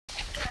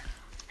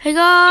Hey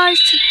guys,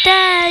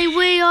 today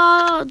we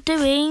are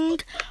doing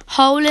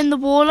Hole in the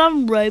Wall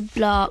on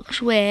Roblox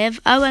with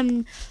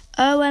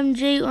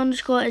OMG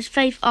underscore is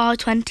Faith R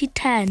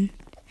 2010.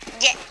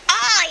 Yeah.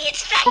 Oh,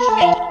 it's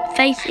Faith.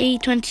 Faith E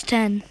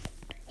 2010.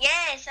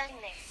 Yes, I know.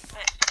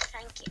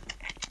 Thank you.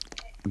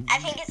 I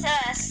think it's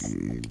us.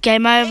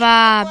 Game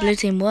over. Blue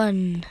team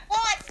won.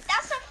 What?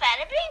 That's not fair.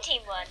 The blue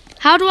team won.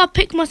 How do I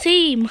pick my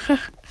team? We're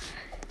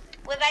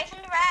both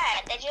in the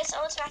red. They just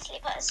automatically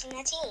put us in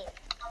their team.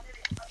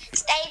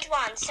 Stage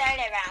 1, solo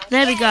round.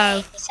 There we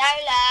go.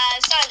 Solo.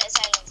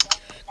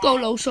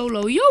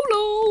 Solo,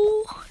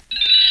 YOLO.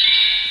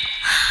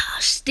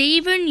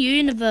 Steven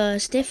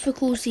Universe,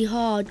 difficulty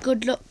hard.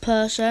 Good luck,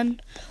 person.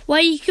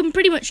 Well, you can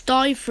pretty much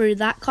dive through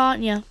that,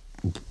 can't you?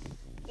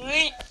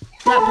 That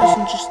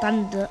person just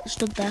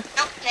stood there.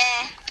 Not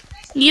there.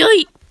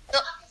 Yeet.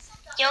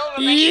 You're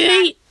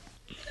Yeet.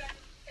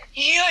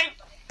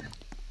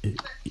 Yeet.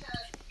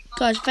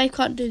 Guys, if I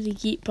can't do the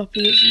yeet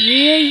properly, it's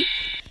yeet.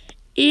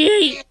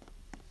 Yeet.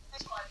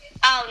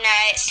 Oh no,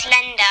 it's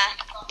Slender.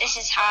 This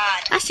is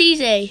hard. That's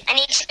easy. I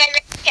need to go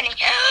reckoning.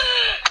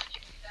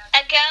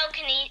 A girl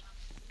can eat.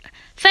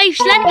 Faith,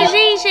 Slender's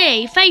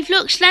easy. Faith,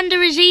 look,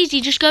 Slender is easy.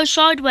 Just go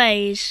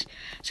sideways.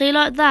 So you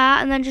like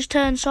that, and then just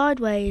turn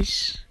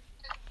sideways.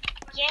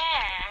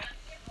 Yeah.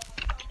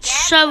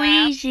 So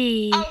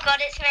easy. Oh god,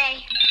 it's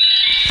me.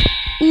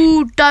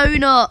 Ooh,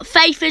 donut.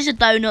 Faith is a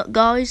donut,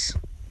 guys.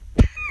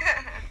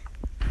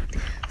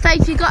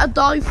 Faith, you gotta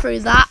dive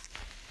through that.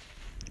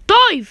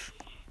 Dive!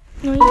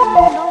 No, you didn't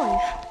dive.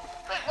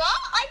 Wait, what?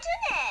 I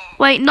did it.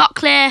 Wait, not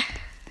clear.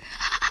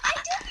 I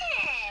did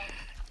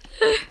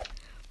it.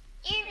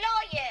 You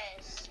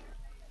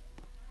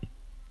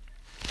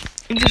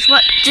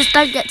liars. Just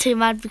don't get too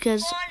mad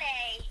because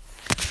Wally.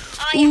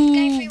 Oh, you have to go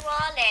through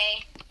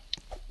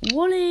Wally.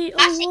 Wally.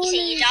 That's Oh,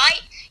 easy. Wally.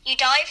 You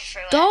dive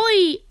through it.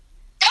 Dive.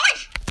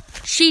 Dive.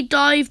 She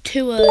dived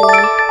too early.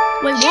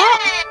 Wait, what? Yay.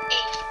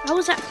 How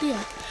was that clear?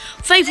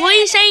 Faith, why are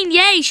you saying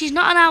yay? She's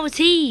not on our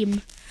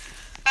team.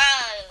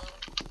 Oh,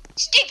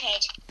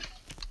 stupid.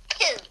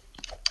 Pooh.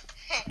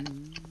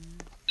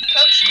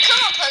 Pugs, come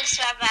on, Pugs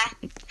forever.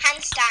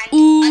 Handstand.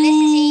 Ooh. Oh, this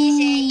is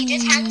easy. You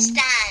just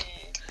handstand.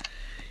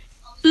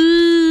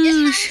 Ooh.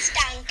 Just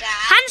handstand,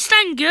 girl.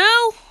 Handstand,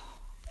 girl.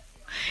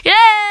 Yay!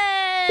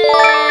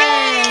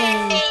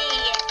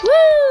 Yay.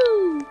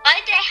 Woo! Why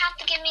do they have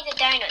to give me the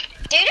donut?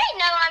 Do they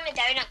know I'm a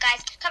donut,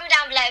 guys? Comment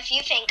down below if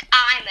you think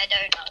I'm a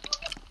donut.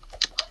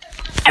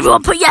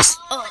 Everyone put yes.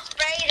 Oh, it's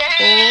Brayden.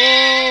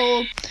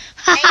 Oh.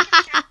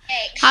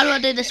 How do I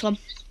do this one? Go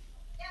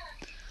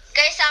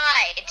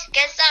side.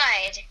 Go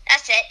side.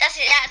 That's it. That's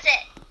it. That's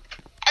it.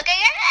 Okay,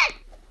 go ahead.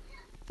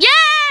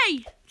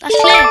 Yay! That's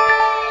clear.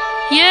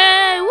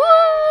 Yay! Woo!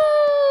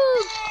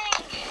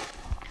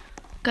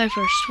 Go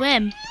for a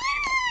swim.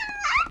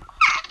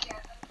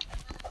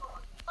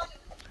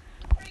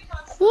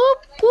 Whoop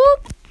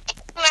whoop.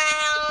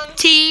 Round.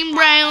 Team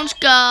rounds,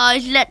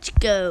 guys. Let's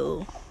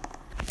go.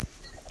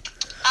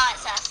 Oh,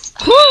 it's us.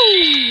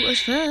 Woo!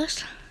 What's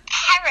first?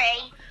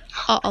 Harry.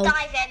 Uh-oh.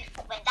 Diving.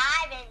 We're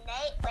diving,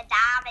 mate. We're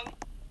diving.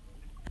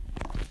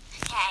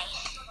 Okay.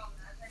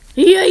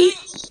 Yay!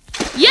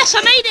 Yes,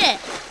 I made it.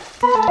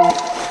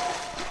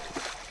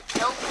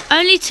 Nope.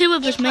 Only 2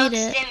 of us You made folks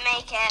it. didn't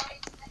make it.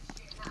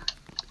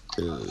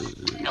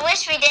 I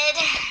wish we did,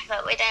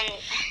 but we didn't.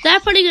 They're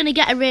probably going to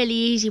get a really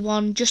easy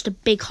one. Just a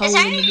big hole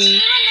There's in only the 2 on wall.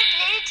 the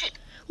blue team.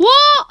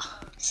 What?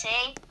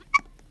 See?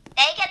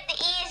 They get the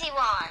easy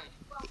one.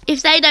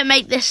 If they don't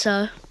make this,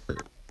 though.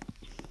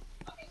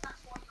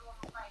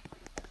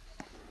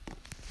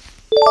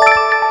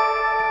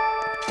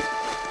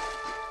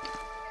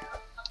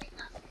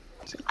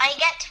 I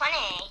get 20.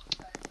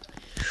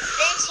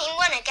 Blue team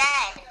won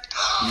again.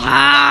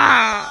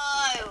 Ah.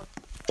 No.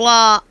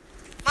 What?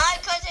 My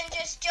cousin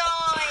just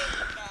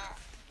joined.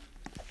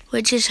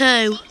 Which is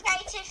who?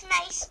 Creative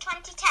Mace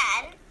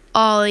 2010.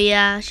 Oh,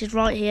 yeah. She's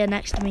right here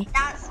next to me.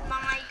 That's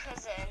my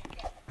cousin.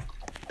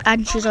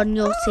 And she's on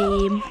your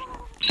team.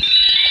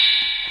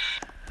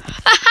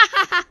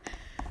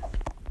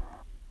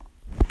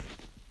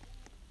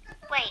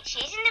 Wait,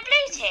 she's in the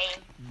blue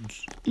team.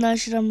 No,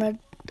 she's on red.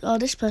 Oh,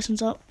 this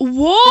person's up.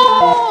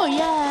 Whoa!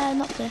 Yeah,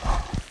 not clear.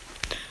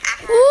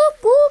 Whoop,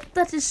 whoop.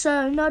 That is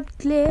so not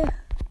clear.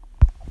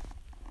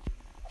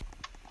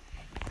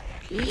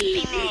 Be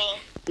me.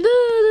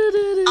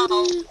 Oh.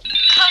 Oh,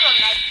 come on,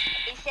 mate.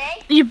 You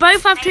see? You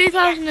both have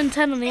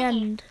 2010 on the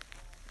end.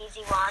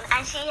 Easy one.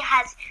 And she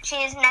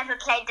has never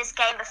played this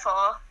game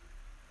before.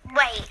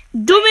 Wait.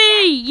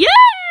 Dummy! Yeah!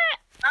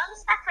 We're on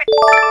separate.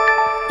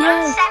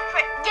 Yeah.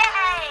 Separate.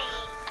 Yay!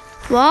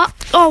 What?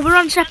 Oh, we're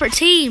on separate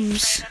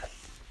teams.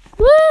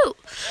 Woo!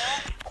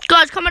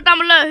 Guys, comment down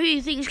below who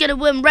you think is going to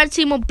win, red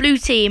team or blue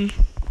team. Off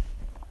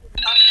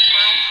my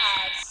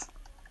head.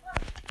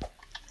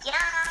 Yeah.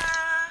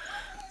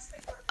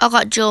 I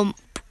got jump.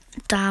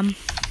 Damn.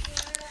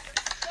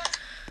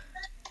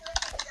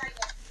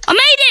 I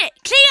made it!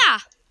 Clear!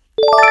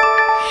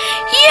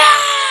 Yeah!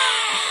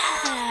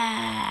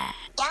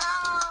 Yeah.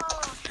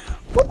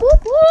 Boop, boop,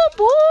 boop,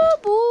 boop,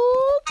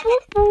 boop,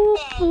 boop, boop.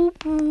 boop,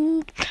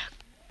 boop.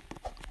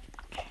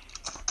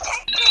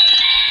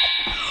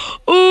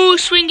 Oh,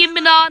 swinging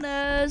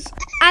bananas.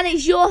 And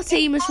it's your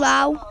team as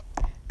well.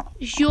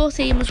 It's your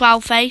team as well,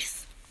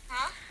 Faith.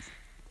 Huh?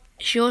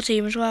 It's your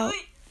team as well.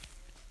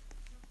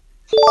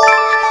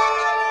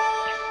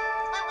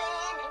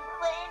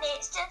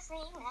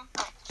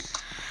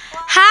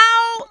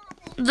 How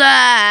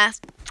the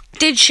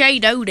did Shay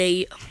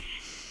donate?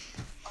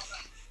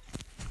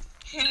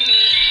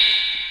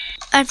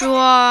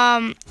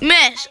 Everyone,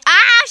 Miss.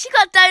 She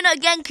got a donut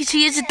again because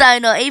she is a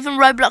donut. Even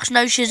Roblox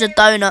knows she's a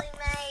donut.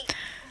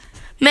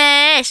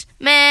 Miss.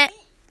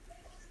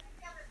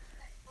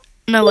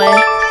 No way. I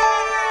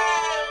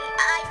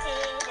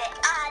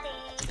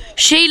did it.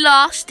 She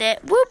lost it.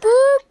 Whoop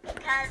whoop.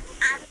 Because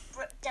I'm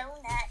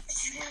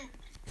donuts.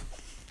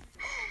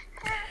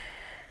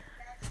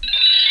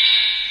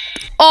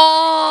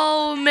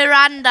 Oh,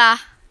 Miranda.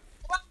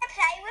 Want to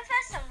play with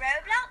us on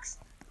Roblox?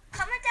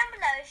 Comment down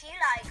below if you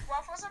like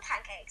waffles or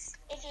pancakes.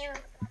 If you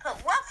put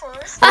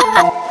waffles,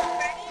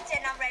 Bernie's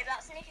in on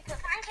Roblox, and if you put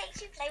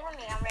pancakes, you play with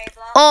me on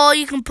Roblox. Or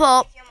you can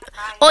put, If you're my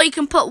friend. or you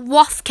can put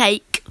waff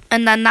cake,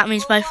 and then that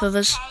means both of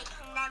us. Cake,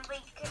 and then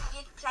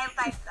you can play with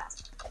both of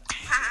us.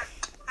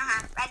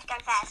 Red's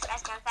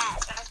going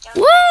first.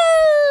 Woo!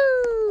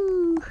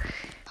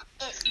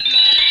 It's me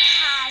and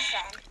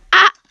Tarzan.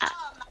 Ah, Oh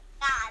my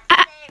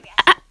god,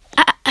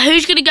 serious?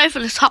 who's gonna go for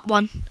the top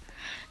one?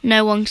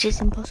 No one, 'cause it's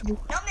impossible.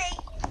 Not me.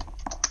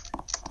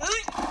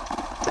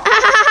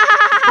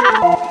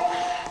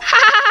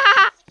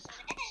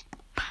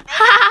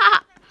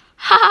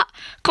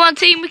 Come on,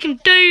 team, we can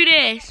do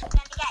this. You're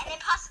going to get an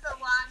impossible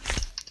one.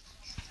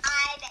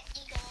 I bet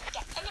you're going to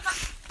get an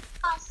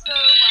impossible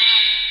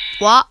one.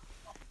 What?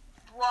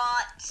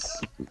 What?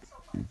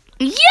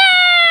 Yay!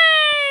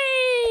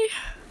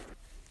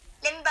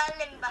 Limbo.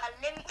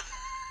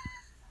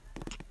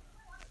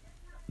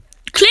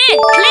 Clear.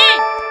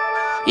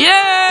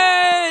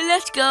 Yay!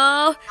 Let's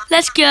go.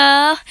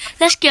 Go.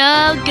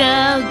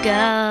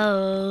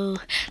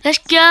 Let's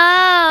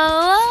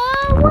go.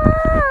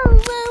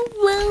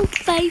 Whoa.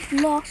 Faith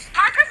lost.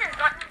 My cousin's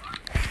got...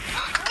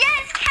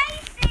 Yes,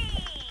 Casey!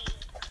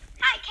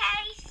 Hi,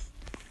 Case.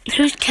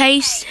 Who's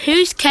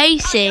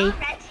Casey? You're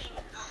red team.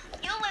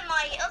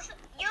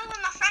 You're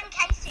with my friend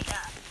Casey,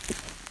 though.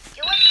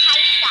 You're with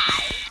Casey.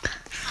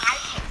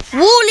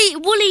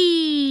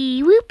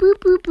 Wooly. Whoop.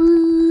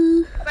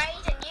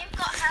 Brayden, you've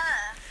got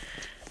her.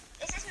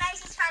 This is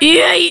Maisie's friend.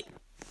 Yeah.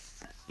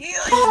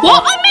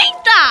 What? I made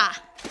that.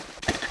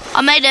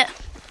 I made it.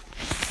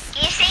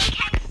 You see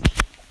Casey?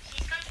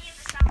 She's gone the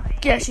other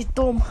side. Yeah, she's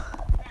dumb. Look,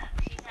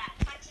 she's at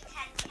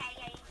 2010K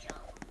Angel.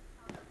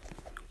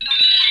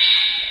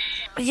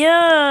 2010K Angel.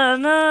 Yeah,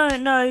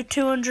 no,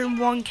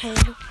 201k.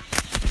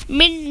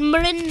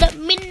 Minda,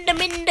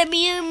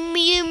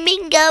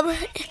 Minga.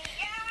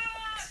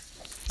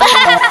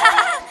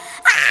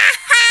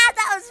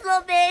 That was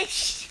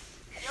rubbish.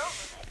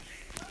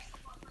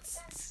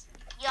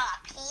 You're a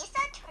piece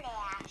of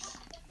trash.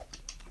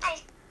 And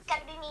it's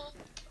gonna be me.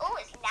 Oh,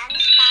 it's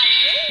Nan's my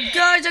room.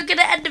 Guys, I'm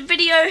gonna end the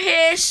video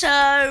here.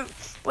 So,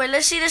 wait,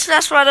 let's see this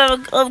last one. I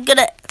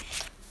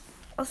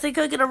think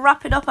I'm gonna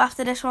wrap it up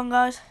after this one,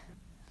 guys.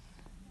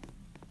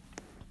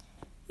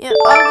 Yeah,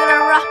 I'm gonna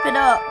wrap it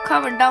up.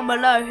 Comment down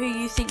below who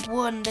you think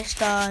won this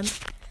time.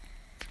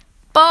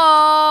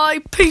 Bye.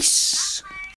 Peace.